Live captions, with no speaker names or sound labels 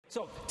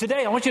So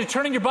today, I want you to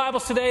turn in your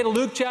Bibles today to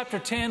Luke chapter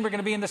 10. We're going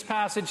to be in this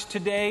passage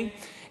today.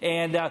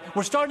 And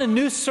we're starting a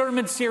new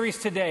sermon series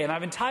today. And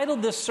I've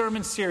entitled this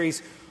sermon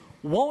series,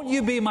 Won't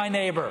You Be My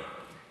Neighbor?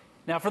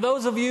 Now, for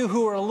those of you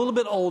who are a little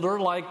bit older,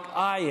 like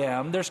I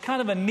am, there's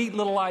kind of a neat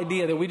little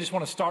idea that we just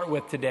want to start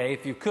with today,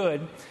 if you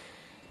could.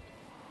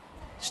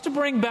 Just to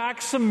bring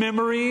back some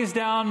memories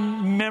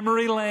down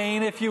memory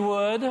lane, if you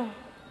would.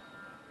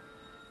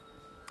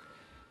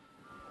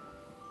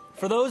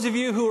 For those of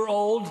you who are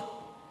old,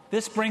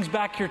 this brings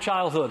back your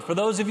childhood. For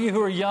those of you who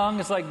are young,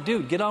 it's like,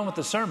 dude, get on with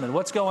the sermon.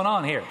 What's going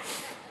on here?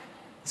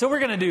 So we're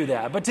going to do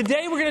that. But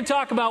today we're going to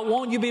talk about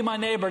Won't You Be My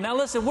Neighbor? Now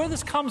listen, where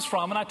this comes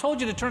from, and I told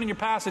you to turn in your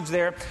passage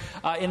there,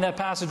 in that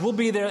passage. We'll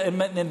be there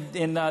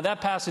in that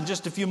passage in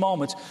just a few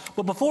moments.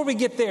 But before we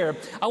get there,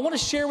 I want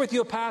to share with you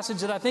a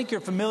passage that I think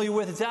you're familiar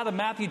with. It's out of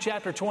Matthew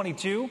chapter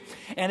 22,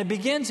 and it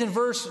begins in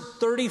verse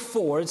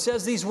 34. It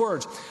says these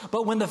words,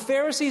 "But when the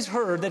Pharisees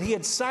heard that he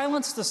had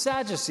silenced the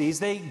Sadducees,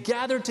 they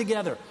gathered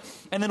together.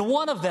 And then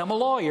one of them, a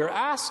lawyer,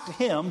 asked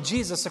him,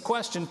 Jesus, a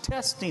question,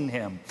 testing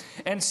him,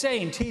 and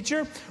saying,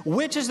 'Teacher,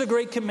 which is the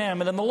great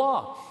commandment in the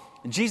law?'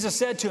 And Jesus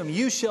said to him,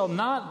 you shall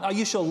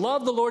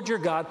love the Lord your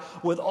God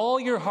with all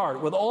your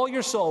heart, with all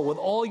your soul, with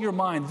all your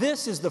mind.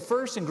 This is the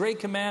first and great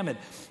commandment.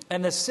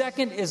 And the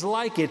second is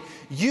like it.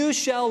 You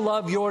shall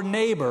love your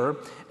neighbor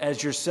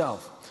as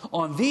yourself.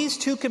 On these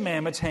two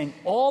commandments hang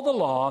all the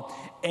law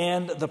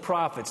and the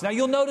prophets." Now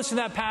you'll notice in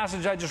that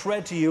passage I just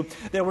read to you,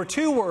 there were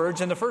two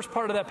words in the first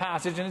part of that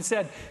passage, and it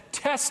said,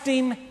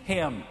 testing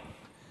him.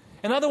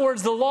 In other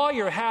words, the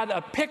lawyer had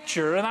a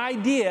picture, an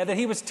idea that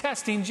he was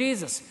testing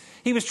Jesus.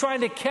 He was trying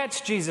to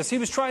catch Jesus. He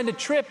was trying to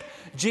trip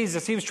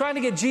Jesus. He was trying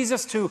to get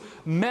Jesus to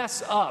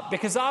mess up.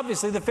 Because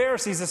obviously the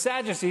Pharisees, the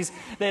Sadducees,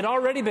 they had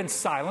already been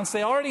silenced.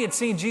 They already had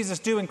seen Jesus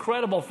do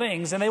incredible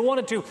things. And they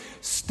wanted to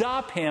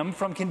stop him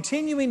from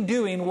continuing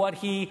doing what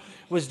he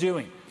was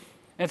doing.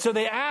 And so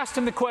they asked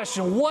him the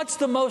question, what's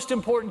the most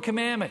important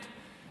commandment?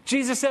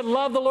 Jesus said,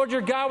 love the Lord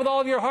your God with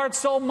all of your heart,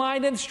 soul,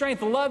 mind, and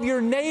strength. Love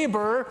your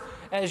neighbor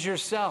as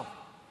yourself.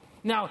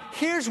 Now,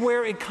 here's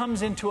where it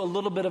comes into a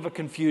little bit of a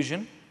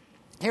confusion.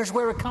 Here's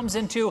where it comes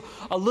into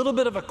a little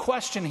bit of a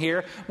question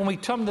here when we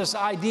come to this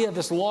idea of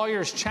this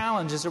lawyer's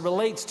challenge as it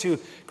relates to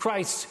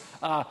Christ's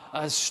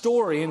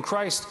story and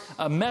Christ's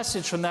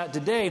message from that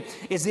today,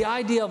 is the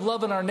idea of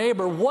loving our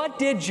neighbor. What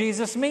did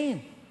Jesus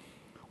mean?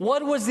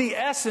 What was the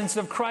essence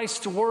of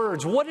Christ's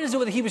words? What is it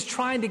that he was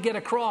trying to get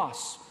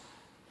across?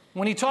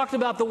 When he talked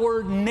about the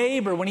word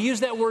neighbor, when he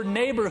used that word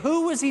neighbor,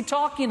 who was he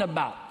talking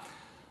about?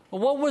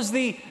 What was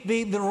the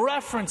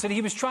reference that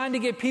he was trying to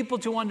get people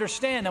to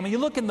understand? Now, when you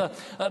look in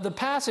the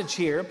passage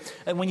here,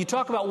 and when you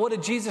talk about what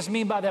did Jesus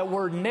mean by that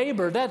word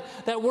neighbor,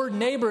 that word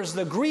neighbor is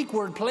the Greek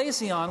word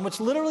plesion, which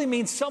literally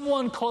means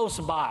someone close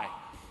by,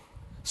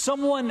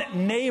 someone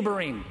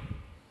neighboring,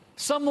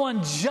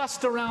 someone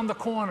just around the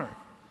corner.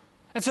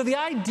 And so the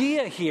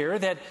idea here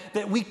that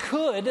we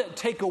could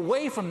take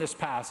away from this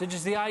passage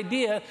is the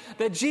idea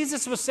that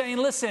Jesus was saying,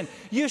 listen,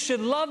 you should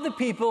love the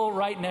people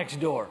right next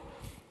door.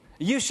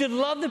 You should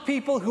love the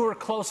people who are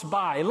close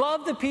by.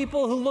 Love the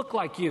people who look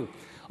like you.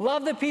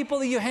 Love the people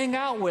that you hang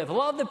out with.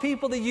 Love the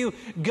people that you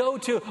go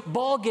to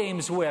ball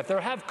games with or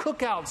have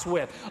cookouts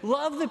with.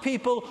 Love the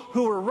people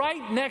who are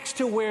right next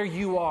to where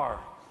you are.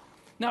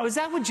 Now, is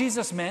that what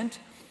Jesus meant?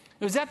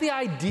 Was that the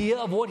idea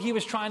of what he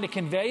was trying to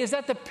convey? Is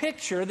that the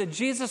picture that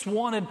Jesus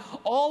wanted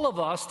all of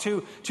us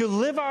to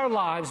live our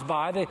lives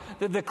by?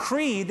 The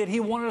creed that he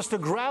wanted us to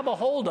grab a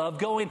hold of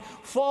going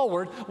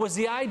forward was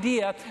the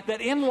idea that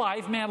in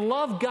life, man,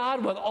 love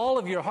God with all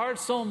of your heart,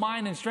 soul,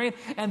 mind, and strength.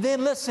 And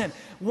then listen,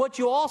 what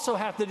you also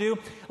have to do,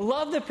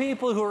 love the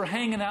people who are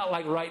hanging out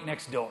like right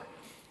next door.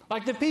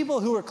 Like the people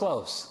who are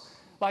close.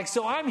 Like,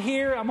 so I'm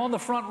here, I'm on the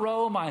front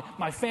row,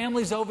 my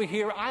family's over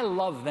here. I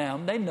love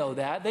them. They know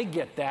that. They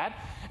get that.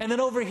 And then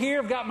over here,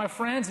 I've got my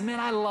friends. Man,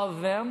 I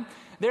love them.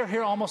 They're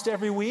here almost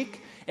every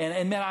week.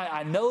 And man,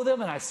 I know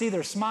them, and I see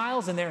their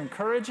smiles, and they're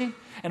encouraging.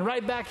 And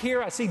right back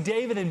here, I see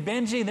David and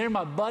Benji, and they're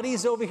my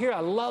buddies over here. I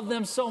love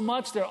them so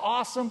much. They're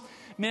awesome.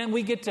 Man,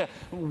 we get to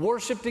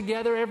worship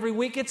together every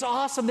week. It's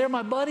awesome. They're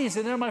my buddies,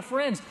 and they're my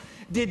friends.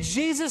 Did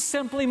Jesus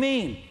simply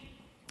mean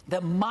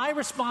that my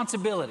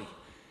responsibility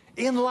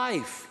in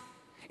life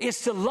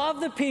is to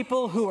love the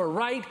people who are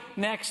right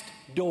next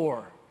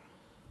door?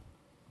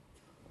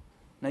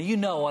 Now, you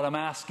know what I'm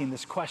asking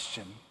this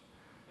question,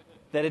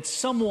 that it's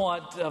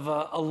somewhat of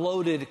a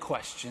loaded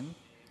question,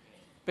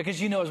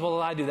 because you know as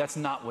well as I do, that's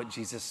not what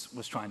Jesus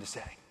was trying to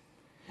say.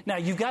 Now,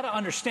 you've got to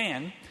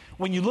understand,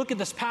 when you look at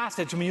this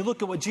passage, when you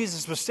look at what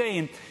Jesus was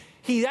saying,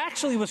 he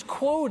actually was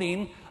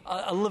quoting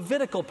a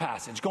Levitical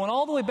passage, going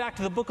all the way back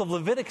to the book of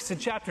Leviticus in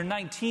chapter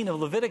 19 of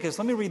Leviticus.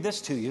 Let me read this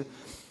to you.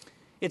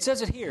 It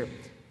says it here.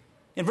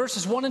 In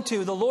verses 1 and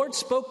 2, the Lord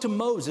spoke to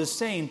Moses,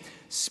 saying,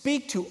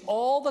 "Speak to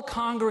all the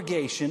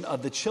congregation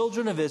of the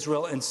children of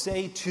Israel and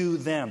say to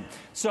them."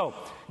 So,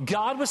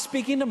 God was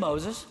speaking to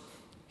Moses.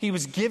 He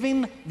was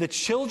giving the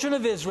children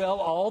of Israel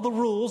all the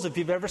rules. If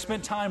you've ever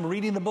spent time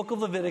reading the book of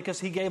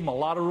Leviticus, he gave them a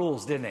lot of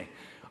rules, didn't he?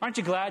 Aren't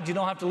you glad you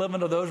don't have to live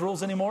under those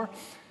rules anymore?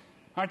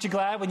 Aren't you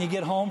glad when you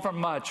get home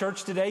from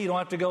church today, you don't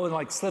have to go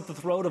and slit the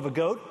throat of a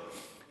goat?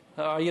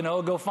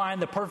 Go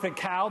find the perfect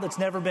cow that's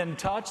never been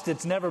touched,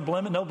 it's never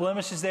no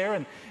blemishes there,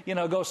 and,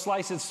 go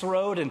slice its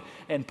throat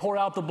and pour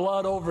out the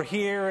blood over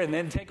here, and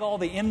then take all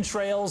the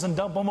entrails and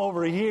dump them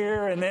over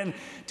here, and then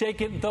take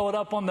it and throw it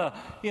up on the,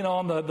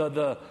 on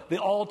the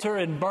altar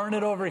and burn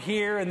it over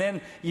here, and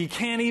then you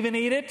can't even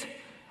eat it.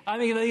 I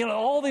mean,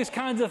 all these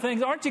kinds of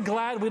things. Aren't you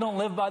glad we don't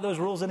live by those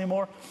rules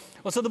anymore?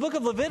 Well, so the book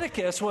of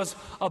Leviticus was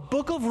a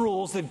book of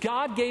rules that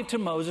God gave to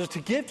Moses to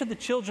give to the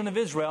children of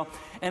Israel,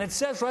 and it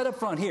says right up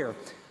front here,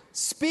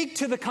 speak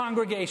to the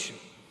congregation.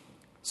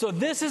 So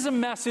this is a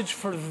message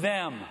for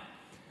them.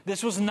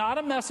 This was not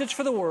a message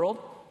for the world.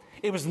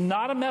 It was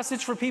not a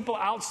message for people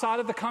outside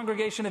of the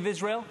congregation of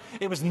Israel.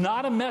 It was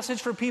not a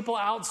message for people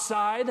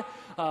outside.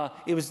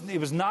 It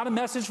was not a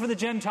message for the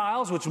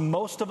Gentiles, which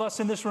most of us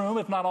in this room,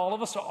 if not all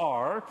of us,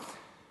 are.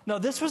 No,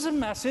 this was a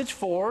message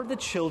for the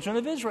children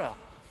of Israel.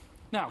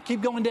 Now,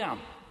 keep going down.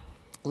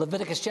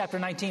 Leviticus chapter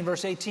 19,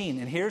 verse 18.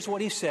 And here's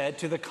what he said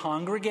to the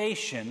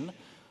congregation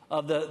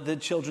of the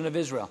children of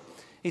Israel.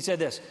 He said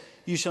this,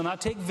 you shall not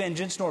take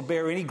vengeance nor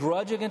bear any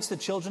grudge against the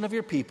children of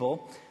your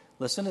people.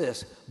 Listen to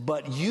this.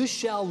 But you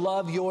shall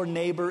love your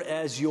neighbor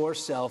as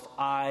yourself.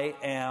 I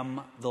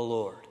am the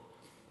Lord.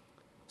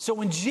 So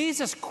when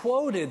Jesus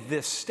quoted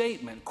this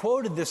statement,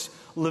 quoted this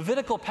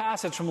Levitical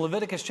passage from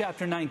Leviticus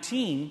chapter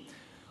 19,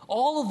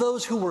 all of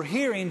those who were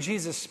hearing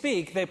Jesus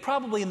speak, they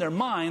probably in their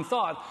mind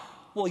thought,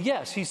 well,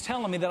 yes, he's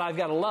telling me that I've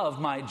got to love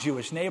my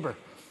Jewish neighbor.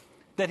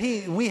 That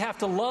we have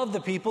to love the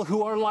people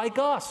who are like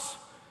us.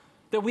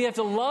 That we have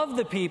to love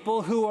the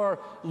people who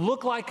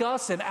look like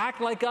us and act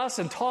like us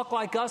and talk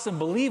like us and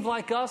believe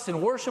like us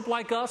and worship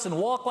like us and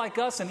walk like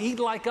us and eat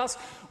like us.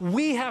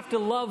 We have to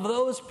love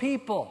those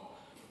people.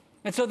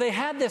 And so they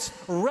had this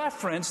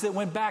reference that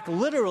went back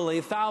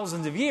literally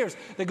thousands of years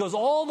that goes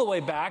all the way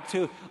back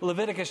to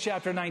Leviticus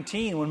chapter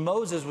 19 when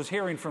Moses was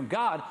hearing from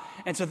God.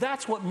 And so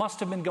that's what must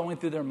have been going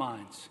through their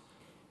minds.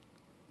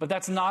 But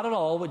that's not at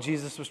all what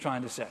Jesus was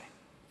trying to say.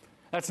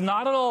 That's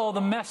not at all the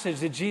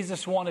message that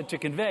Jesus wanted to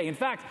convey. In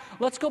fact,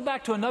 let's go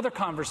back to another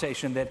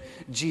conversation that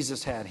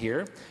Jesus had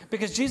here,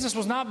 because Jesus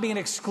was not being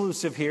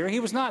exclusive here. He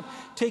was not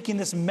taking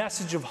this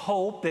message of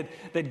hope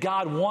that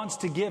God wants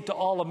to give to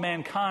all of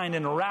mankind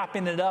and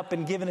wrapping it up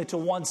and giving it to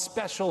one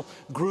special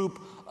group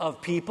of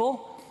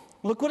people.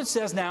 Look what it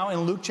says now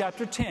in Luke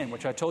chapter 10,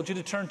 which I told you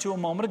to turn to a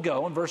moment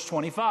ago in verse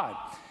 25.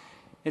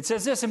 It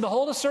says this, and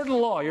behold, a certain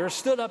lawyer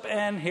stood up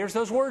and, here's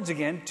those words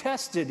again,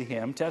 tested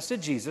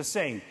Jesus,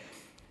 saying,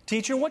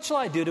 Teacher, what shall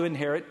I do to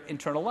inherit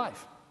eternal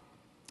life?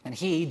 And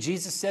he,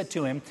 Jesus, said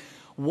to him,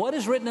 what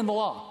is written in the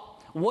law?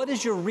 What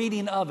is your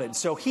reading of it?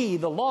 So he,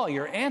 the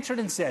lawyer, answered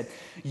and said,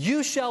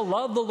 you shall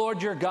love the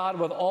Lord your God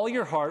with all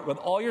your heart, with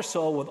all your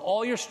soul, with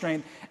all your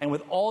strength, and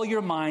with all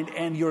your mind,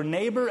 and your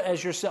neighbor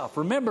as yourself.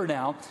 Remember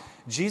now,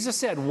 Jesus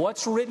said,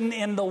 what's written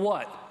in the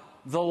what?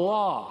 The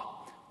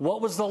law.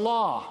 What was the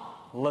law?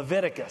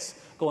 Leviticus,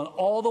 going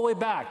all the way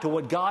back to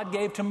what God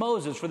gave to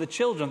Moses for the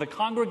children, the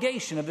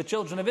congregation of the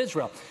children of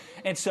Israel.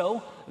 And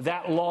so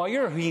that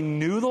lawyer, he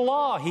knew the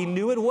law. He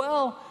knew it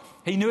well.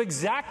 He knew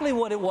exactly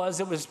what it was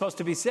that was supposed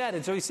to be said.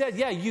 And so he said,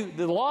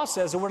 the law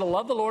says that we're to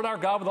love the Lord our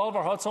God with all of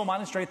our heart, soul, mind,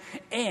 and strength,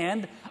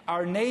 and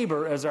our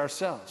neighbor as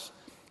ourselves.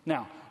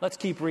 Now, let's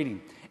keep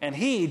reading. And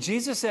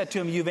Jesus said to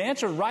him, you've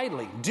answered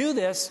rightly. Do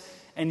this,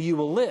 and you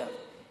will live.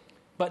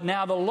 But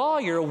now the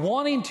lawyer,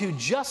 wanting to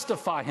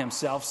justify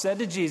himself, said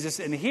to Jesus,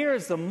 and here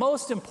is the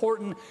most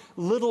important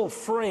little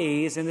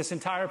phrase in this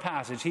entire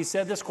passage. He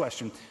said this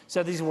question,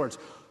 said these words,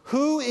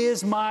 who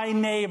is my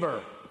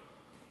neighbor?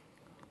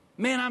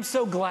 Man, I'm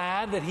so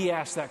glad that he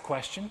asked that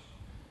question.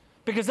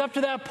 Because up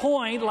to that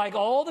point, like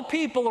all the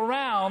people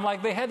around,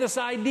 like they had this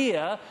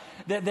idea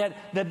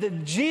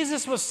that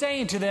Jesus was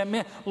saying to them,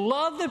 man,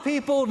 love the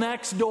people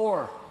next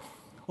door.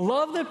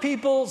 Love the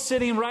people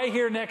sitting right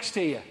here next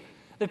to you.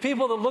 The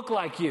people that look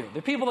like you,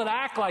 the people that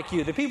act like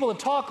you, the people that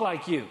talk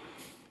like you,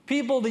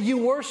 people that you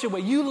worship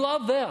with, you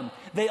love them.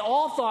 They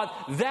all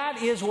thought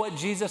that is what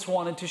Jesus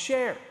wanted to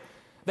share.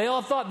 They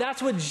all thought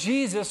that's what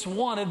Jesus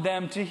wanted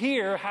them to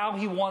hear, how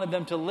he wanted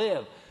them to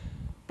live.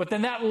 But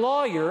then that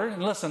lawyer,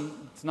 and listen,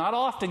 it's not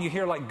often you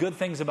hear like good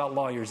things about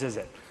lawyers, is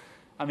it?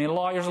 I mean,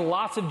 lawyers,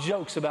 lots of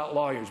jokes about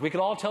lawyers. We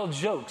could all tell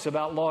jokes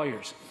about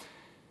lawyers.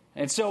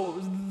 And so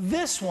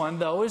this one,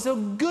 though, is a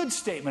good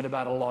statement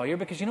about a lawyer,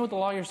 because you know what the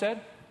lawyer said?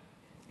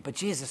 But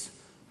Jesus,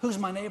 who's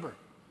my neighbor?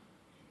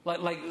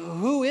 Like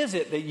who is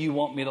it that you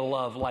want me to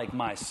love like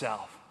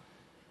myself?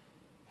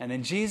 And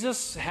then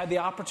Jesus had the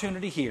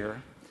opportunity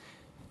here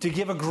to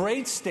give a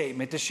great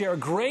statement, to share a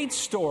great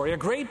story, a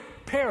great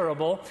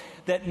parable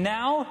that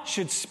now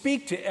should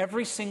speak to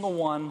every single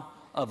one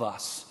of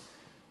us.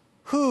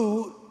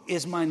 Who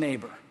is my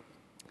neighbor?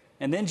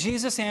 And then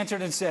Jesus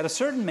answered and said, a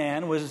certain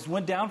man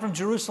went down from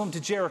Jerusalem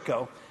to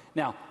Jericho.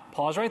 Now,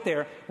 pause right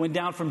there. Went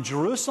down from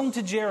Jerusalem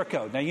to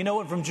Jericho. Now, you know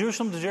what from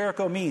Jerusalem to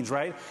Jericho means,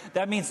 right?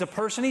 That means the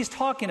person he's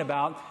talking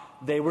about,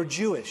 they were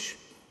Jewish.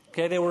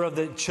 Okay, they were of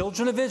the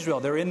children of Israel.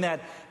 They're in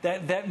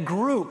that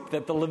group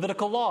that the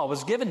Levitical law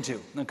was given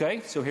to.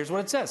 Okay, so here's what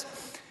it says.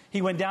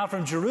 He went down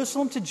from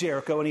Jerusalem to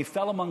Jericho, and he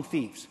fell among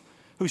thieves,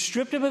 who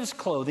stripped him of his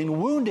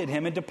clothing, wounded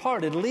him, and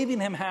departed, leaving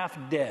him half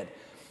dead.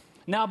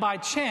 Now, by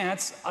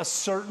chance, a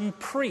certain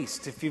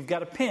priest, if you've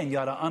got a pen, you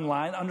ought to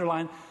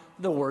underline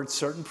the word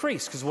certain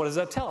priest, because what does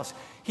that tell us?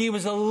 He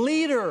was a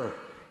leader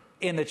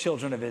in the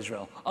children of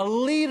Israel, a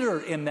leader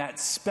in that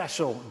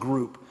special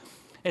group.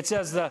 It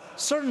says the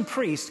certain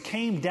priest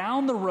came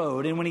down the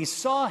road, and when he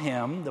saw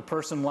him, the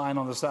person lying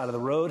on the side of the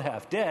road,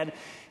 half dead,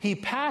 he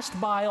passed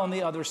by on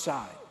the other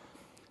side.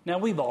 Now,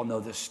 we've all know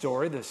this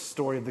story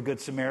of the Good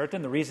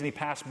Samaritan. The reason he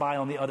passed by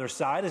on the other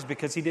side is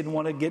because he didn't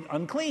want to get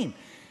unclean.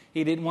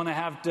 He didn't want to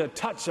have to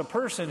touch a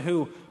person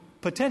who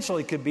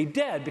potentially could be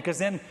dead, because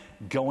then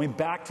going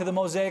back to the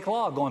Mosaic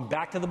Law, going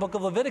back to the book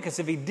of Leviticus,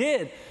 if he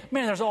did,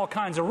 man, there's all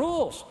kinds of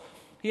rules.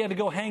 He had to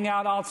go hang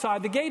out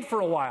outside the gate for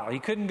a while. He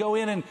couldn't go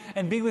in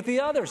and be with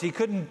the others. He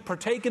couldn't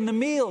partake in the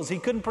meals. He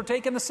couldn't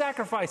partake in the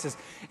sacrifices.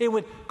 It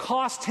would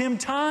cost him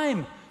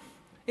time.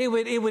 It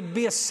would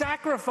be a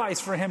sacrifice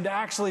for him to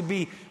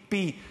actually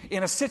be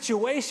in a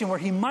situation where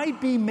he might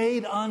be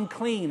made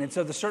unclean. And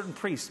so the certain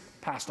priest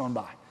passed on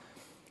by.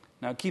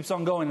 Now it keeps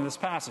on going in this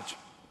passage.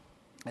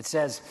 It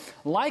says,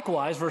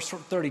 likewise, verse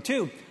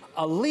 32,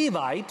 a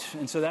Levite,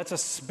 and so that's a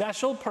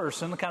special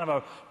person, kind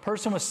of a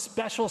person with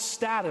special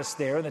status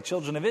there in the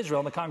children of Israel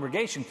in the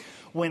congregation.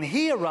 When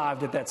he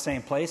arrived at that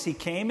same place, he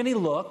came and he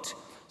looked.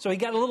 So he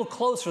got a little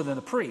closer than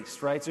the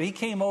priest, right? So he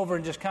came over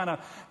and just kind of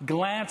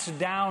glanced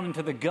down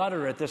into the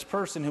gutter at this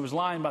person who was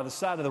lying by the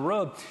side of the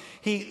road.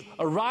 He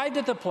arrived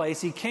at the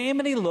place, he came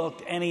and he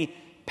looked, and he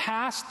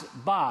passed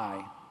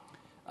by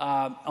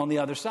on the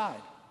other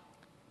side.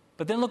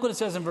 But then look what it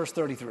says in verse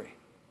 33.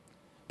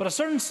 But a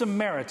certain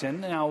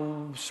Samaritan,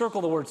 now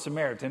circle the word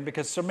Samaritan,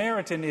 because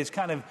Samaritan is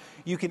kind of,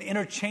 you can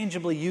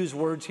interchangeably use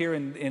words here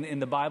in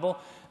the Bible.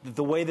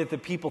 The way that the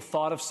people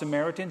thought of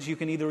Samaritans, you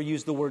can either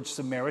use the word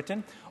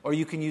Samaritan or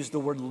you can use the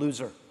word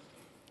loser.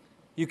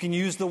 You can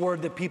use the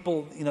word that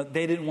people,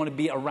 they didn't want to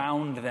be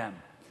around them.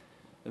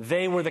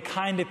 They were the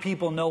kind of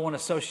people no one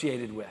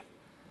associated with.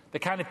 The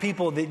kind of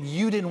people that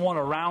you didn't want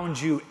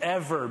around you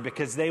ever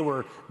because they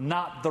were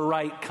not the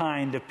right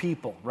kind of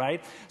people,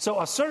 right? So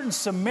a certain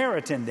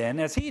Samaritan then,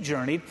 as he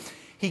journeyed,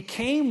 he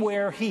came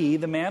where he,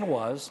 the man,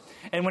 was,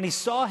 and when he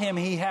saw him,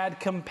 he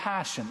had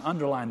compassion.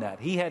 Underline that.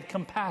 He had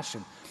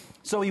compassion.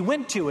 So he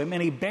went to him,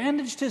 and he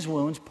bandaged his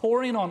wounds,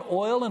 pouring on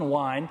oil and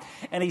wine,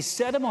 and he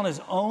set him on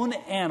his own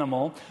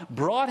animal,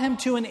 brought him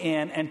to an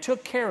inn, and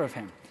took care of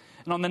him.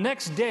 And on the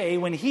next day,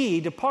 when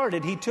he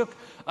departed, he took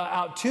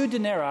out 2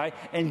 denarii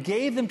and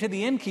gave them to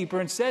the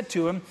innkeeper and said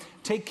to him,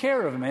 take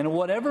care of him, and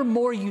whatever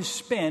more you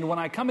spend, when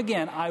I come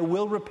again, I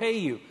will repay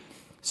you.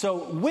 So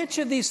which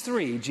of these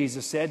 3,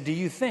 Jesus said, do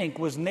you think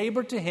was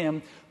neighbor to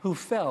him who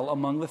fell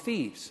among the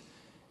thieves?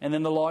 And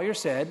then the lawyer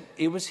said,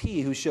 it was he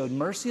who showed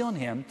mercy on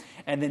him.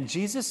 And then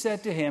Jesus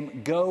said to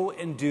him, go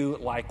and do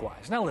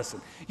likewise. Now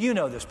listen, you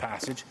know this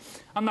passage.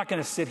 I'm not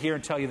going to sit here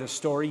and tell you the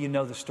story. You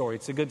know the story.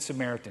 It's the Good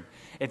Samaritan.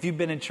 If you've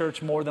been in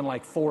church more than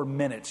like 4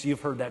 minutes,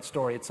 you've heard that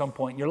story at some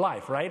point in your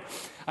life, right?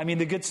 I mean,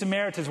 the Good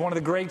Samaritan is one of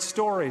the great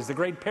stories, the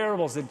great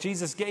parables that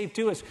Jesus gave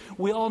to us.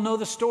 We all know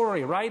the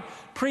story, right?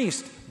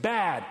 Priest,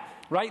 bad.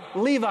 Right?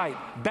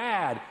 Levite,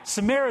 bad.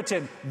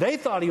 Samaritan, they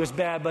thought he was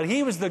bad, but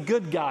he was the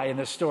good guy in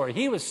this story.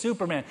 He was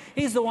Superman.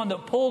 He's the one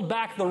that pulled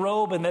back the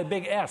robe and that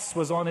big S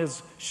was on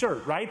his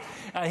shirt, right?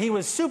 He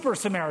was Super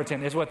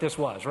Samaritan is what this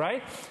was,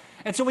 right?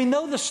 And so we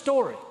know the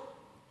story.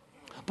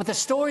 But the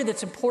story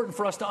that's important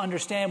for us to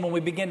understand when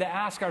we begin to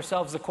ask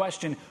ourselves the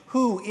question,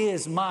 who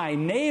is my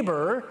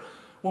neighbor?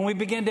 When we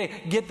begin to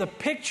get the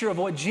picture of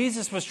what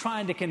Jesus was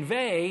trying to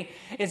convey,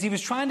 is he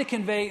was trying to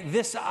convey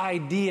this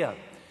idea.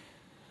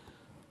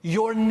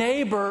 Your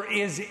neighbor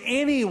is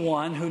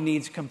anyone who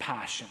needs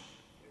compassion.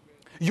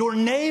 Your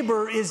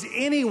neighbor is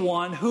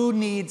anyone who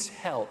needs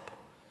help.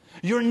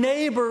 Your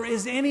neighbor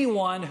is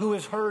anyone who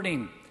is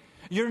hurting.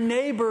 Your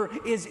neighbor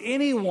is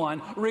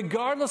anyone,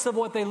 regardless of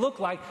what they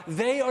look like,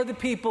 they are the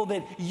people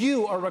that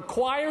you are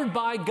required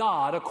by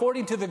God,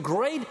 according to the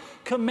great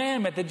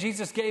commandment that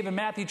Jesus gave in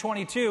Matthew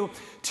 22,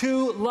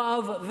 to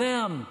love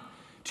them,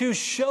 to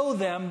show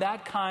them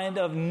that kind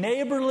of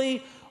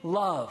neighborly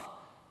love.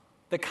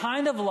 The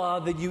kind of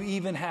love that you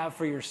even have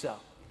for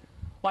yourself.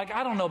 Like,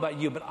 I don't know about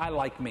you, but I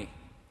like me.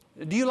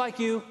 Do you like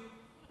you?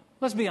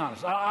 Let's be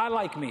honest. I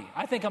like me.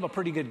 I think I'm a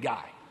pretty good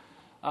guy.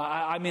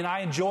 I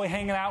enjoy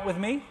hanging out with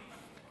me.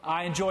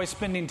 I enjoy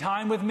spending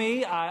time with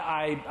me.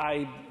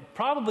 I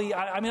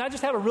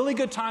just have a really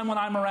good time when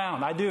I'm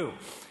around. I do.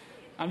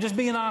 I'm just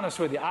being honest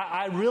with you.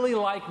 I really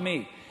like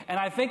me. And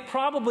I think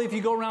probably if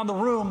you go around the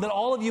room that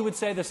all of you would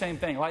say the same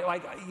thing.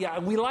 Yeah,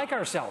 we like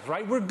ourselves,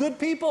 right? We're good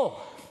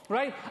people.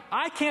 Right?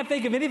 I can't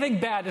think of anything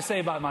bad to say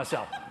about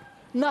myself.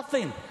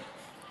 Nothing.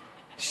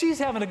 She's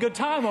having a good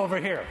time over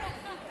here.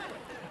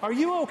 Are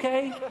you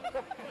okay?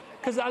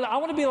 Because I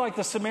want to be like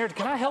the Samaritan.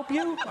 Can I help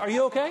you? Are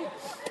you okay?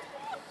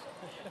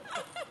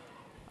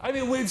 I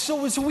mean,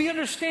 so we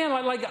understand,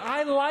 like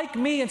I like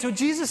me. And so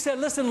Jesus said,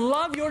 listen,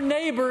 love your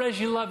neighbor as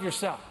you love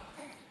yourself.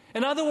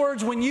 In other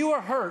words, when you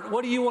are hurt,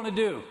 what do you want to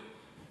do?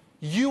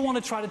 You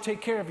want to try to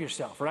take care of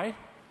yourself, right?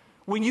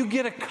 When you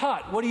get a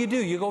cut, what do?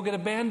 You go get a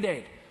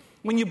Band-Aid.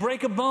 When you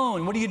break a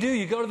bone, what do?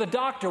 You go to the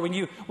doctor. When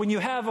you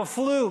have a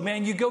flu,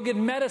 man, you go get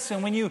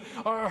medicine. When you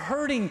are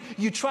hurting,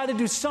 you try to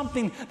do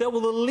something that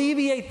will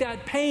alleviate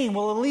that pain,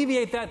 will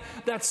alleviate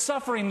that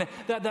suffering,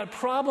 that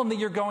problem that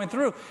you're going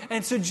through.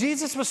 And so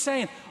Jesus was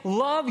saying,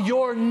 love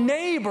your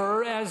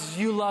neighbor as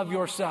you love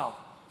yourself.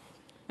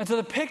 And so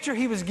the picture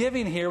he was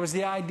giving here was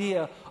the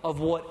idea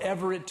of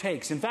whatever it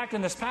takes. In fact,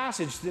 in this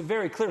passage, the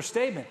very clear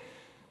statement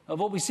of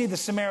what we see the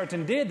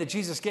Samaritan did, that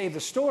Jesus gave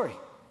the story.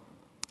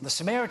 The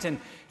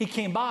Samaritan, he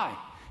came by,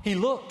 he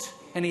looked,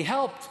 and he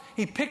helped.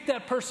 He picked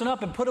that person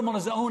up and put him on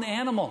his own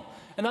animal.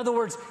 In other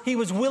words, he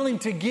was willing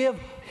to give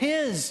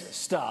his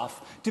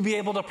stuff to be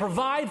able to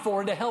provide for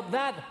and to help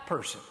that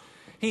person.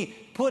 He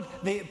put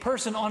the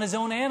person on his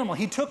own animal.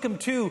 He took him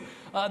to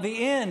the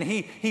inn.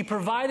 He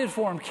provided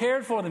for him,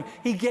 cared for them.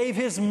 He gave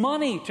his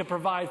money to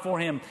provide for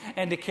him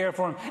and to care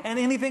for him. And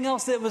anything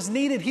else that was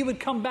needed, he would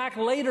come back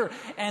later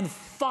and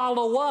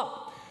follow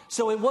up.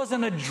 So it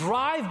wasn't a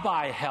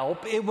drive-by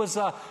help. It was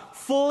a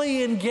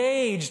fully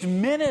engaged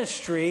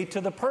ministry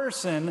to the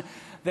person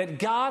that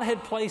God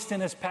had placed in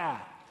his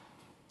path.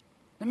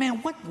 And man,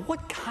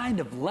 what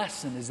kind of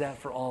lesson is that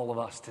for all of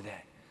us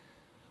today?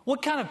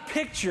 What kind of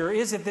picture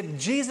is it that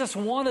Jesus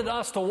wanted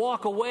us to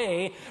walk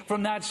away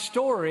from that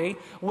story,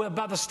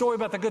 about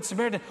the Good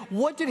Samaritan?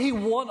 What did he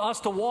want us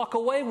to walk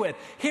away with?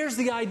 Here's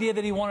the idea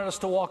that he wanted us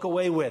to walk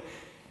away with.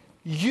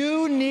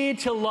 You need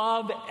to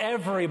love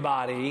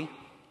everybody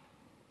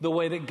the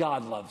way that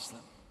God loves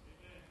them.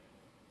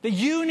 That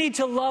you need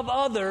to love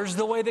others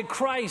the way that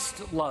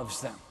Christ loves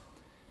them.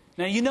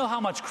 Now, you know how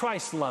much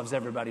Christ loves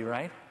everybody,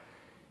 right?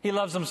 He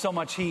loves them so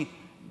much, he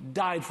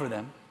died for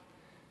them.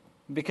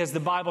 Because the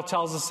Bible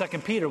tells us, 2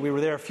 Peter, we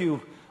were there a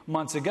few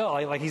months ago,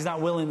 like he's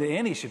not willing that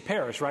any should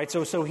perish, right?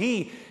 So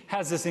he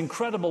has this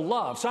incredible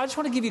love. So I just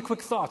want to give you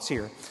quick thoughts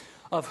here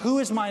of who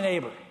is my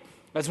neighbor.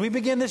 As we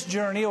begin this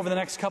journey over the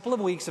next couple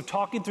of weeks of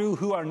talking through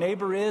who our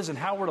neighbor is and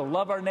how we're to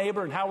love our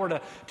neighbor and how we're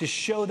to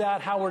show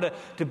that, how we're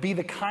to be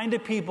the kind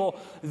of people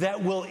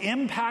that will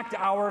impact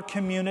our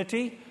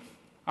community.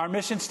 Our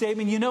mission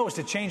statement, you know, is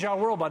to change our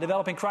world by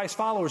developing Christ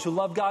followers who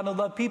love God and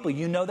love people.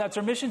 You know that's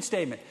our mission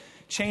statement.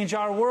 Change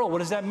our world. What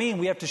does that mean?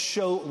 We have to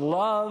show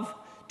love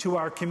to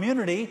our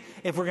community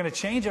if we're going to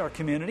change our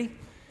community.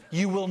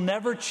 You will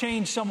never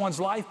change someone's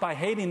life by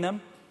hating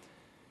them.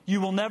 You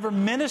will never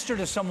minister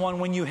to someone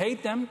when you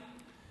hate them.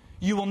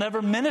 You will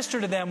never minister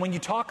to them when you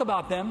talk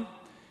about them.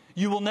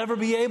 You will never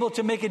be able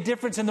to make a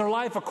difference in their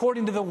life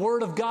according to the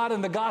Word of God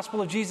and the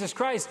gospel of Jesus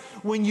Christ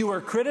when you are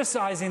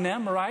criticizing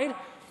them, right?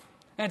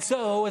 And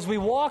so, as we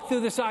walk through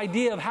this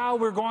idea of how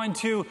we're going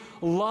to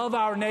love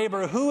our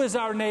neighbor, who is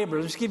our neighbor?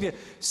 I'll just give you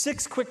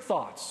 6 quick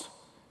thoughts.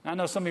 I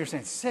know some of you are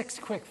saying, 6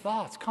 quick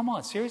thoughts? Come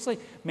on, seriously?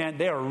 Man,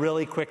 they are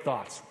really quick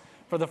thoughts.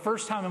 For the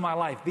first time in my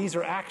life, these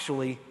are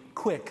actually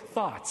quick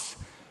thoughts.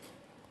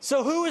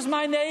 So who is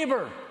my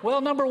neighbor?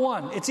 Well, number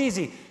 1, it's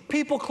easy.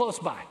 People close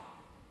by.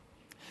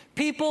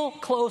 People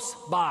close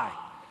by.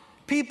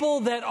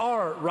 People that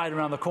are right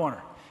around the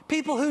corner.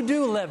 People who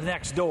do live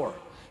next door.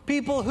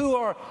 People who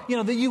are,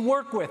 that you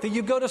work with, that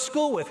you go to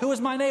school with. Who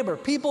is my neighbor?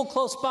 People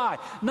close by.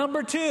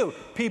 Number 2,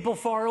 people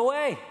far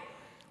away.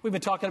 We've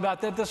been talking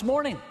about that this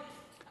morning.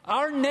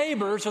 Our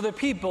neighbors are the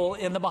people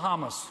in the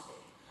Bahamas.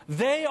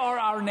 They are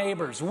our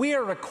neighbors. We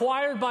are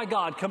required by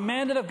God,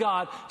 commanded of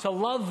God, to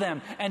love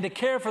them and to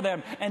care for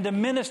them and to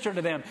minister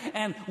to them.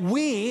 And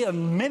we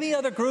and many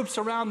other groups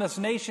around this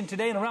nation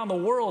today and around the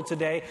world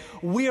today,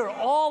 we are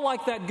all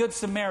like that Good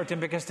Samaritan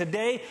because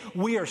today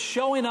we are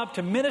showing up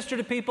to minister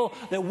to people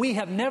that we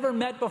have never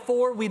met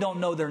before. We don't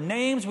know their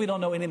names. We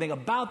don't know anything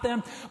about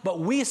them. But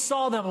we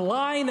saw them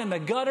lying in the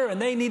gutter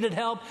and they needed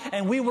help.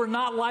 And we were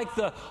not like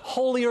the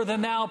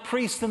holier-than-thou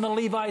priests and the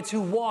Levites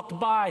who walked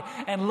by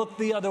and looked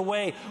the other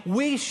way.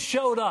 We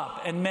showed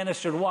up and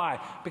ministered. Why?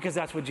 Because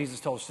that's what Jesus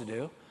told us to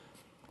do.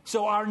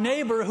 So our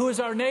neighbor, who is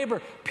our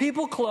neighbor?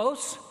 People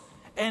close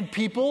and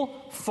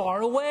people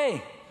far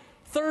away.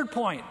 Third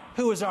point,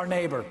 who is our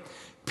neighbor?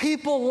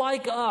 People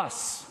like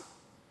us.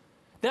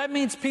 That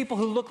means people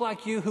who look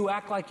like you, who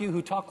act like you,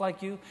 who talk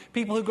like you,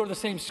 people who go to the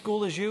same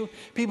school as you,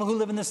 people who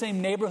live in the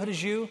same neighborhood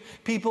as you,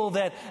 people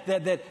that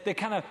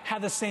kind of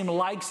have the same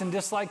likes and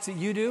dislikes that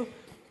you do,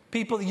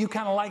 people that you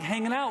kind of like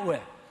hanging out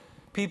with.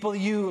 People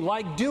you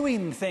like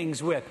doing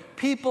things with.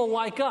 People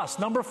like us.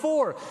 Number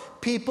 4,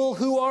 people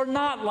who are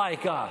not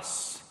like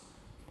us.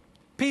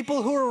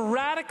 People who are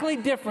radically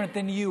different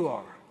than you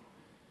are.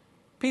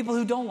 People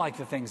who don't like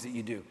the things that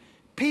you do.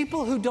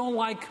 People who don't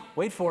like,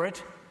 wait for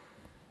it,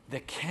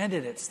 the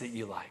candidates that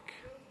you like.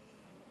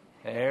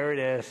 There it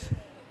is.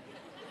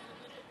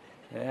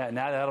 Yeah,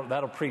 now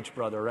that'll preach,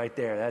 brother, right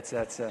there.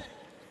 That's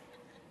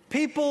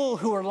people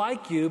who are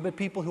like you, but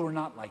people who are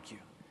not like you.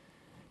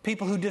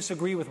 People who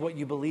disagree with what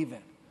you believe in.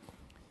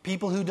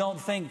 People who don't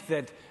think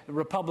that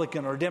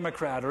Republican or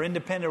Democrat or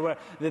independent, or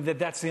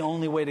that's the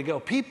only way to go.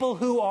 People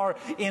who are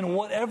in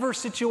whatever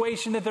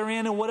situation that they're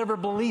in and whatever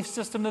belief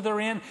system that they're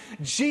in.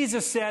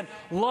 Jesus said,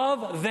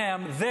 love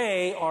them.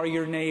 They are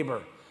your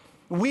neighbor.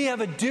 We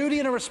have a duty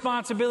and a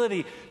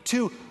responsibility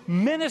to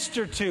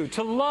minister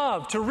to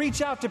love, to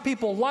reach out to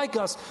people like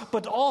us,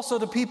 but also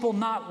to people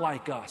not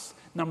like us.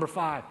 Number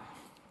 5,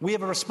 we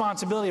have a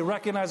responsibility of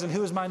recognizing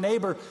who is my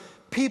neighbor.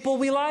 People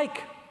we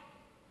like.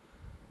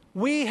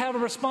 We have a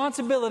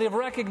responsibility of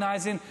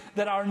recognizing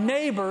that our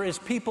neighbor is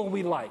people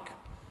we like.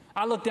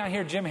 I look down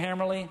here, Jim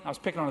Hammerly. I was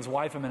picking on his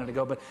wife a minute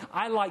ago, but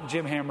I like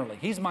Jim Hammerly.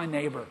 He's my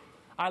neighbor.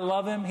 I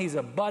love him. He's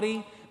a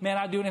buddy. Man,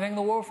 I'd do anything in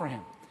the world for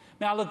him.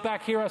 Man, I look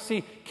back here, I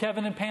see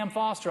Kevin and Pam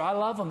Foster. I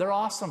love them. They're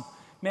awesome.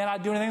 Man,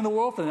 I'd do anything in the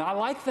world for them. I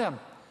like them.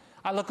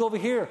 I look over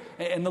here,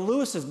 and the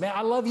Lewises. Man,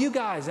 I love you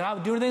guys, and I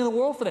would do anything in the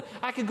world for them.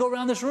 I could go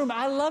around this room.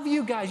 I love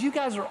you guys. You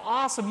guys are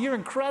awesome. You're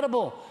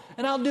incredible.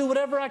 And I'll do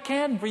whatever I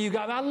can for you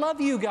guys. I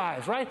love you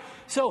guys, right?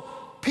 So,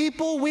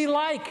 people we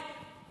like.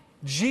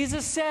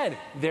 Jesus said,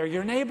 they're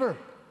your neighbor.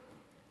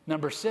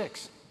 Number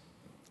 6,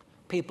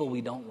 people we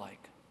don't like.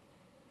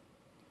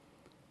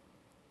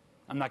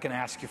 I'm not going to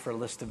ask you for a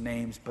list of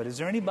names, but is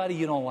there anybody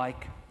you don't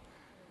like?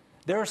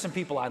 There are some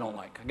people I don't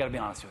like. I got to be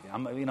honest with you.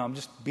 I'm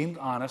just being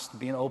honest,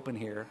 being open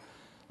here.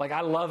 Like,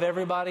 I love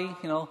everybody,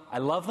 I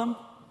love them,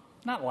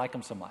 not like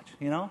them so much,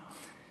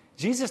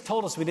 Jesus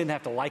told us we didn't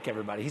have to like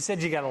everybody. He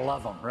said you got to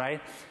love them,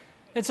 right?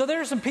 And so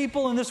there are some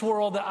people in this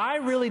world that I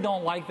really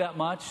don't like that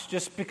much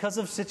just because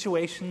of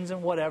situations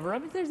and whatever. I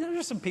mean,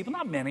 there's some people,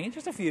 not many,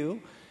 just a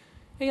few,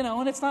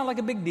 and it's not like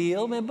a big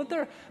deal, man, but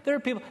there are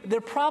people, there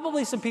are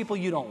probably some people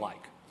you don't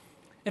like.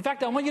 In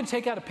fact, I want you to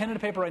take out a pen and a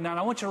paper right now, and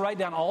I want you to write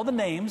down all the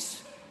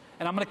names,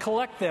 and I'm going to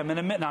collect them in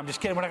a minute. No, I'm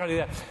just kidding. We're not going to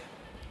do that.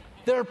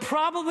 There are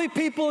probably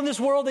people in this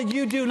world that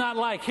you do not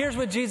like. Here's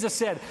what Jesus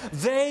said.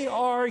 They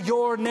are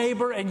your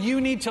neighbor, and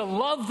you need to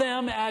love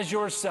them as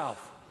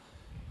yourself.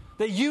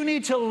 That you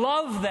need to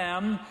love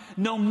them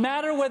no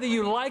matter whether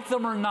you like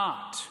them or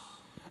not.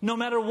 No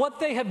matter what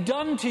they have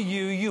done to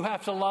you, you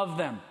have to love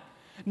them.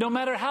 No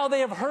matter how they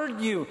have hurt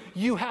you,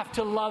 you have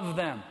to love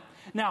them.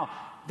 Now,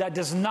 that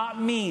does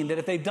not mean that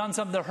if they've done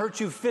something that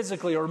hurt you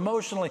physically or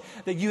emotionally,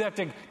 that you have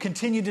to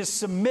continue to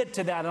submit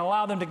to that and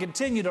allow them to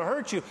continue to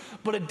hurt you.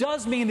 But it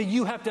does mean that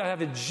you have to have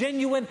a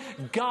genuine,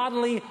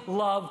 godly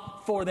love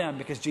for them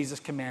because Jesus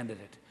commanded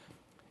it.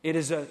 It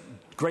is a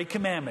great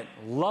commandment.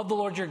 Love the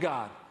Lord your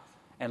God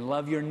and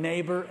love your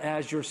neighbor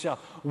as yourself.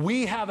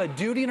 We have a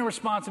duty and a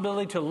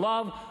responsibility to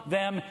love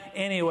them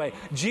anyway.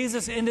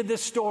 Jesus ended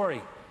this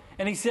story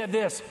and he said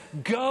this,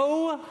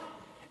 go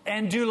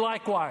and do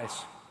likewise.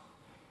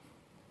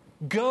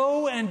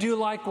 Go and do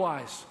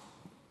likewise.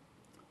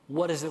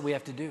 What is it we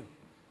have to do?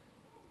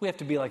 We have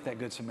to be like that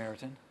Good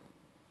Samaritan.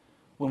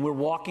 When we're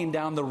walking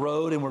down the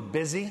road and we're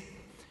busy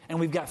and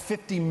we've got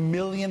 50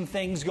 million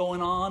things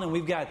going on and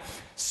we've got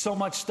so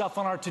much stuff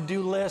on our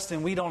to-do list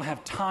and we don't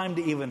have time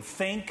to even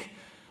think.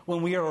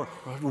 When we are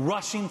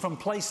rushing from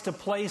place to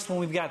place, when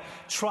we've got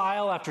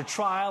trial after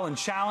trial and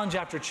challenge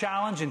after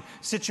challenge and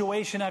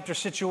situation after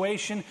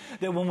situation,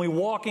 that when we're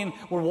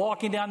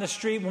walking down the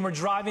street, when we're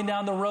driving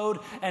down the road,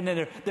 and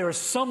there is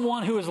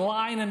someone who is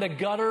lying in the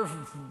gutter,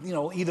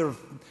 either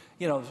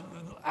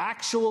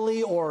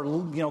actually or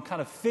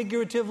kind of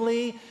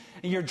figuratively,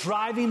 and you're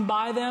driving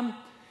by them,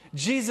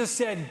 Jesus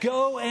said,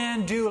 go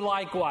and do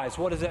likewise.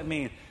 What does that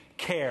mean?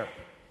 Care.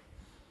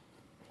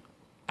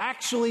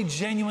 Actually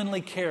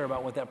genuinely care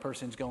about what that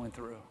person's going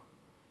through.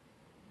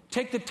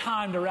 Take the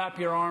time to wrap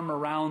your arm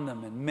around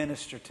them and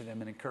minister to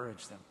them and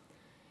encourage them.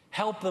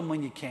 Help them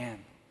when you can.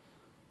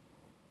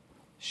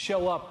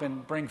 Show up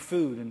and bring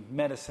food and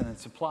medicine and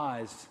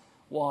supplies,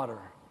 water,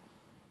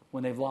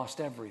 when they've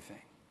lost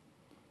everything.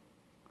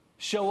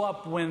 Show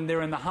up when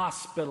they're in the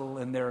hospital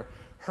and they're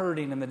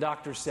hurting and the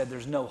doctor said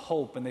there's no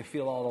hope and they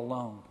feel all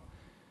alone.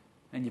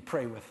 And you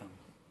pray with them.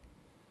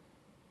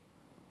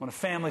 When a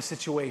family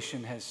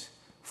situation has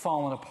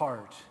fallen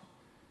apart,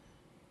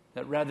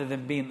 that rather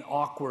than being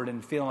awkward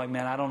and feeling like,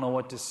 man, I don't know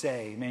what to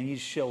say, man, you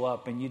show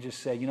up and you just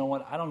say, you know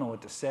what, I don't know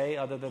what to say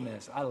other than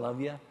this. I love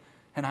you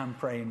and I'm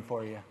praying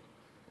for you.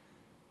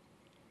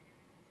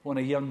 When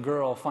a young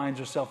girl finds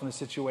herself in a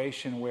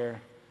situation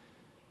where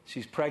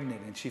she's pregnant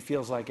and she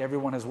feels like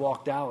everyone has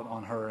walked out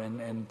on her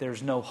and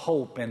there's no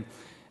hope and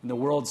the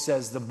world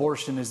says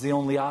abortion is the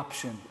only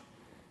option,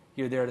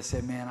 you're there to say,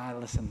 man,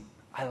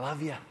 I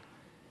love you.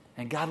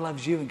 And God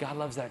loves you and God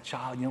loves that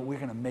child. We're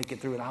going to make it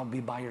through and I'll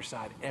be by your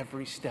side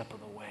every step of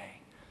the way.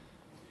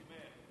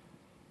 Amen.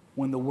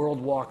 When the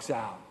world walks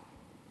out,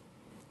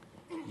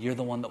 you're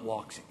the one that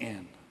walks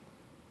in.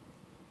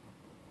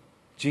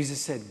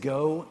 Jesus said,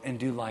 go and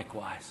do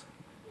likewise.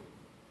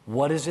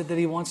 What is it that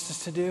he wants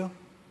us to do?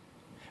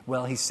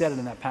 Well, he said it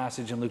in that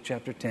passage in Luke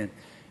chapter 10.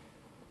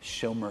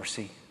 Show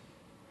mercy.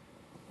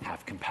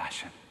 Have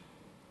compassion.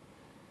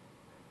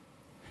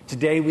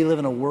 Today we live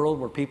in a world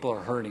where people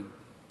are hurting.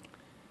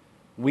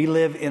 We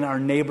live in our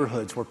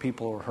neighborhoods where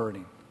people are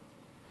hurting.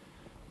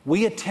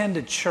 We attend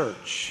a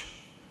church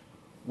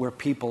where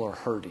people are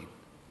hurting.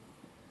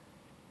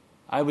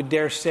 I would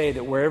dare say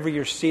that wherever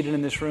you're seated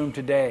in this room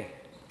today,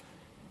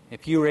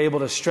 if you were able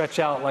to stretch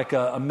out like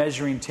a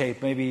measuring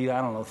tape, maybe,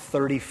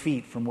 30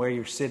 feet from where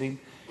you're sitting,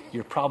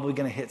 you're probably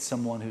going to hit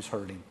someone who's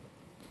hurting.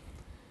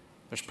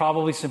 There's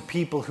probably some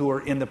people who are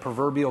in the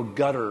proverbial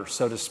gutter,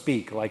 so to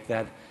speak, like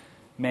that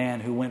man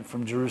who went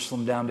from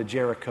Jerusalem down to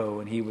Jericho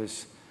and he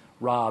was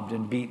robbed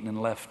and beaten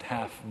and left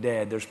half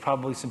dead. There's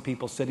probably some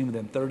people sitting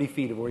within 30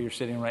 feet of where you're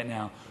sitting right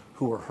now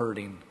who are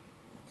hurting.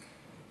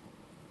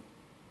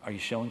 Are you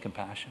showing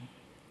compassion?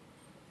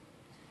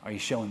 Are you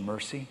showing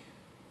mercy?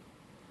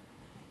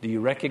 Do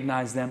you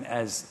recognize them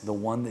as the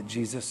one that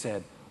Jesus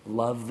said,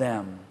 love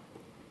them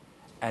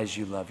as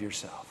you love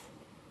yourself?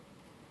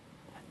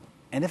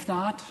 And if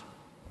not,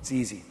 it's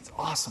easy. It's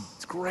awesome.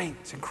 It's great.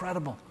 It's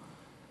incredible.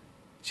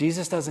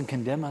 Jesus doesn't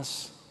condemn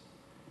us.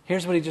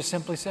 Here's what he just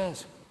simply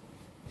says.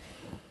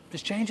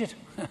 Just change it.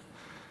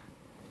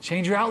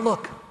 Change your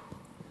outlook.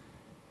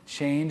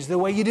 Change the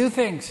way you do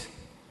things.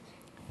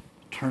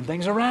 Turn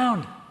things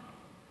around.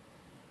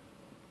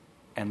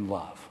 And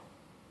love.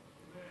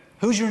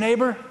 Who's your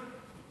neighbor?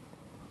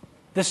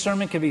 This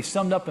sermon can be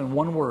summed up in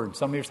one word.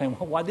 Some of you are saying,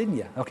 well, why didn't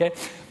you? Okay.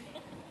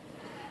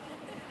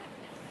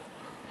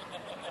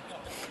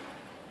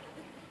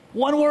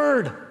 One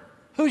word.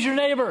 Who's your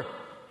neighbor?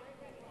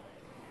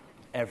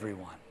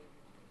 Everyone.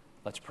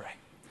 Let's pray.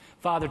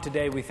 Father,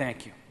 today we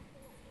thank you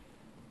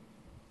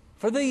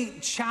for the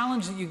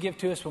challenge that you give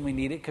to us when we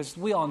need it, because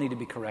we all need to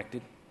be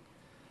corrected.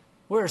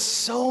 There are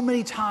so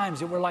many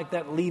times that we're like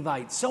that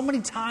Levite, so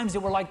many times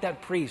that we're like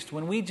that priest,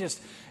 when we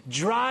just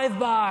drive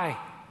by,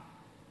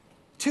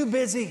 too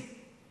busy,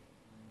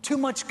 too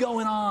much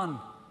going on,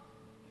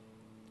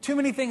 too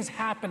many things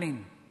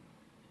happening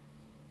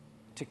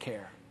to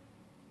care.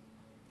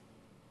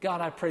 God,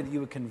 I pray that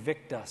you would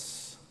convict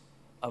us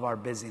of our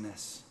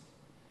busyness.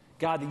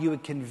 God, that you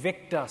would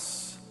convict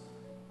us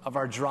of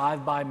our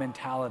drive-by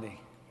mentality.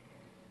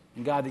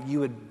 And God, that you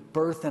would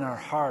birth in our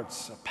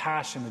hearts a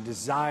passion, a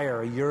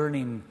desire, a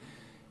yearning,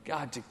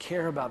 God, to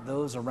care about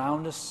those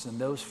around us and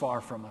those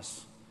far from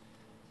us.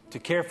 To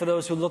care for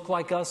those who look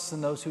like us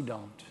and those who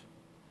don't.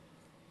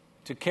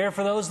 To care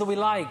for those that we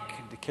like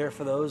and to care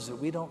for those that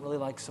we don't really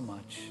like so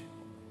much.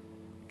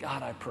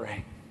 God, I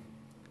pray,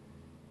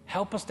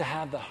 help us to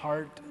have the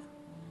heart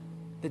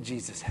that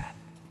Jesus had.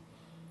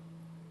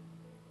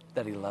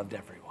 That he loved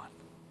everyone.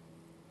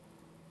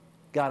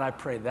 God, I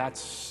pray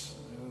that's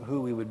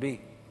who we would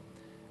be.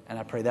 And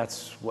I pray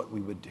that's what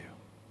we would do.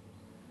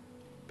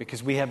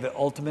 Because we have the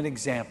ultimate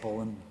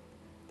example and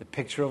the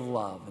picture of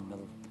love and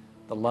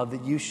the love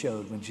that you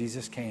showed when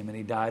Jesus came and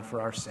he died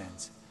for our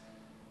sins.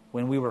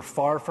 When we were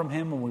far from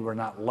him, when we were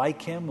not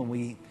like him, when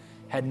we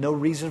had no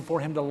reason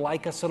for him to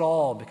like us at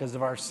all because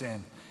of our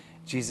sin,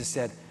 Jesus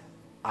said,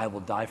 I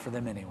will die for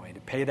them anyway, to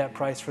pay that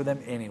price for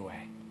them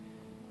anyway.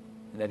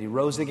 And that he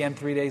rose again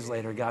 3 days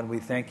later. God, we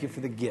thank you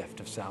for the gift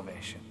of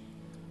salvation.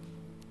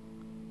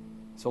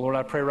 So, Lord,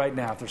 I pray right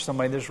now, if there's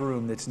somebody in this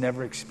room that's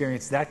never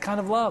experienced that kind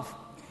of love,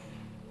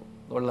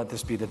 Lord, let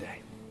this be the day.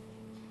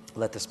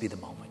 Let this be the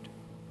moment.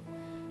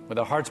 With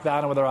our hearts bowed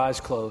and with our eyes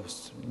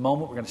closed, the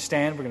moment we're going to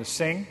stand, we're going to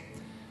sing.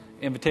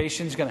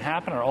 Invitation is going to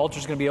happen. Our altar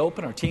is going to be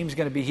open. Our team's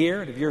going to be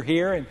here. And if you're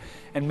here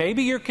and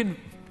maybe you're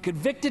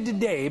convicted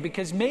today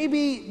because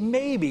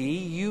maybe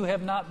you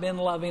have not been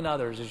loving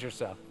others as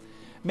yourself.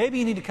 Maybe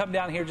you need to come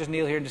down here, just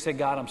kneel here and just say,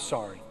 God, I'm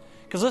sorry.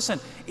 Because listen,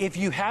 if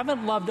you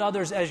haven't loved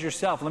others as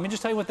yourself, let me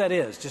just tell you what that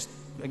is. Just,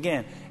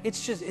 again, it's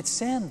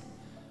sin.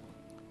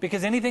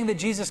 Because anything that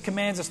Jesus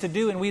commands us to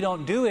do and we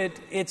don't do it,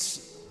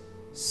 it's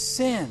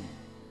sin.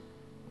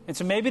 And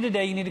so maybe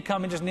today you need to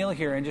come and just kneel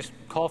here and just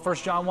call 1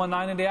 John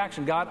 1:9 into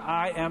action. God,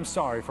 I am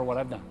sorry for what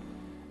I've done.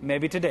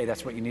 Maybe today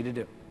that's what you need to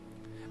do.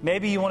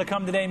 Maybe you want to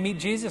come today and meet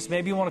Jesus.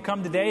 Maybe you want to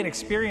come today and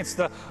experience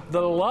the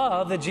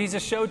love that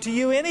Jesus showed to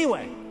you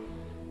anyway.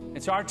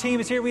 And so our team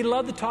is here. We'd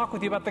love to talk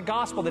with you about the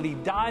gospel, that he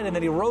died and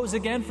that he rose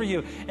again for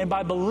you. And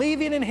by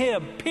believing in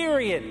him,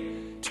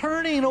 period,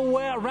 turning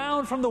away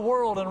around from the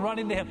world and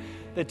running to him,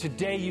 that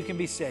today you can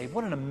be saved.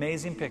 What an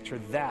amazing picture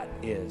that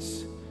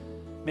is.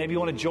 Maybe you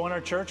want to join our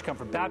church, come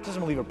for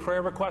baptism, leave a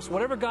prayer request,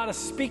 whatever God is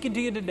speaking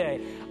to you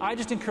today. I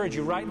just encourage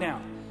you right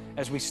now,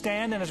 as we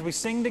stand and as we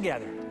sing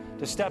together,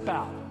 to step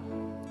out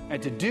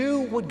and to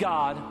do what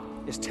God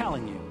is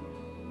telling you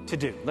to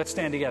do. Let's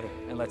stand together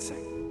and let's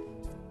sing.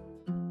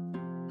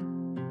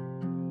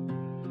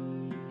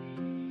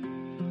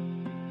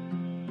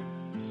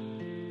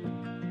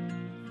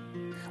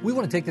 We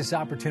want to take this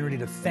opportunity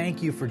to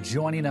thank you for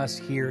joining us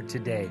here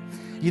today.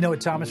 You know, at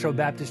Thomas Road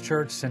Baptist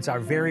Church, since our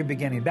very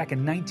beginning, back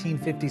in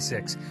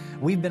 1956,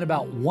 we've been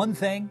about one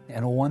thing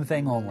and one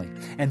thing only,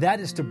 and that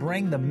is to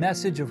bring the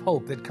message of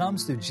hope that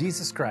comes through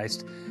Jesus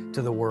Christ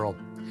to the world.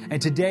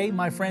 And today,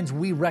 my friends,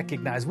 we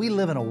recognize we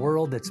live in a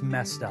world that's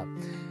messed up.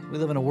 We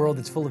live in a world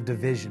that's full of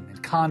division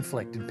and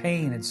conflict and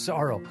pain and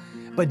sorrow.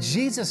 But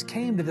Jesus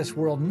came to this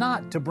world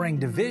not to bring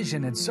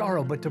division and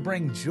sorrow, but to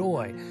bring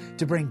joy,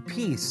 to bring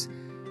peace,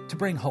 to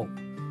bring hope.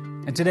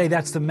 And today,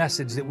 that's the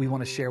message that we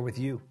want to share with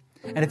you.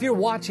 And if you're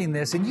watching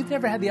this and you've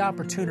never had the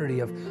opportunity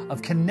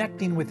of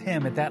connecting with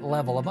Him at that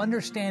level, of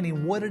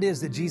understanding what it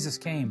is that Jesus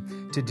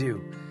came to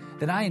do,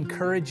 then I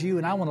encourage you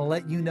and I want to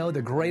let you know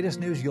the greatest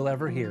news you'll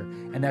ever hear.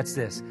 And that's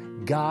this: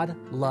 God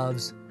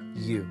loves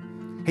you.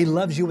 He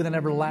loves you with an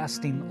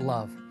everlasting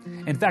love.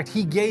 In fact,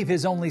 He gave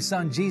His only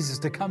Son, Jesus,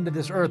 to come to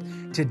this earth,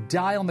 to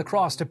die on the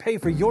cross, to pay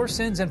for your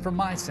sins and for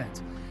my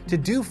sins, to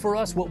do for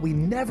us what we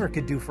never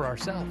could do for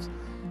ourselves.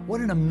 What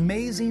an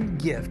amazing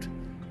gift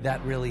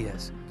that really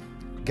is.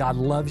 God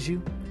loves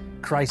you.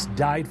 Christ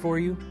died for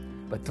you.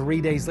 But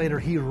 3 days later,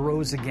 He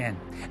rose again.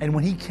 And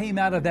when He came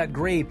out of that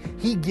grave,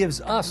 He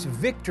gives us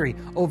victory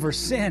over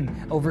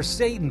sin, over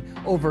Satan,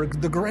 over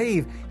the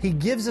grave. He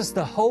gives us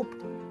the hope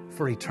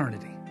for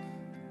eternity.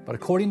 But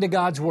according to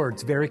God's Word,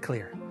 it's very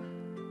clear.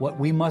 What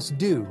we must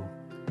do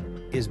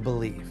is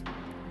believe.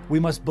 We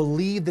must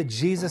believe that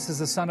Jesus is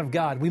the Son of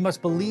God. We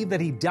must believe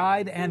that He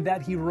died and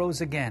that He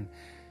rose again.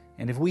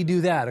 And if we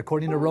do that,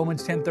 according to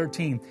Romans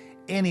 10:13,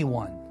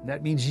 anyone,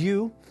 that means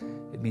you,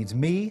 it means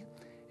me,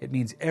 it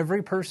means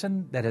every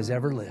person that has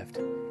ever lived.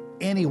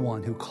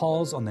 Anyone who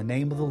calls on the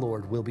name of the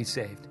Lord will be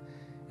saved.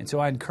 And so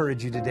I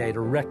encourage you today to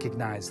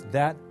recognize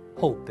that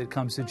hope that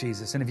comes through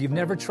Jesus. And if you've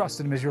never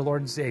trusted Him as your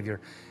Lord and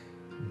Savior,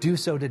 do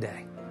so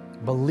today,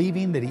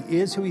 believing that He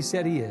is who He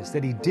said He is,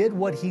 that He did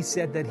what He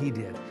said that He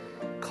did,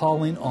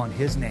 calling on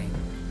His name,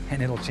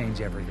 and it'll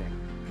change everything.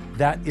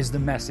 That is the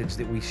message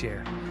that we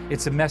share.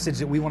 It's a message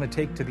that we want to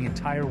take to the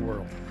entire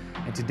world.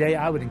 And today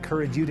I would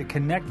encourage you to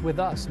connect with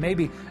us,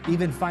 maybe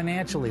even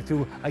financially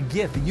through a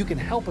gift that you can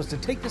help us to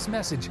take this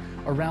message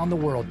around the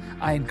world.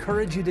 I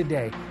encourage you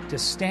today to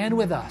stand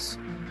with us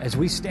as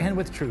we stand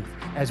with truth,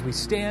 as we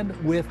stand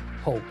with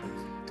hope,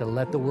 to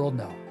let the world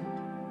know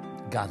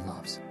God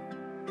loves.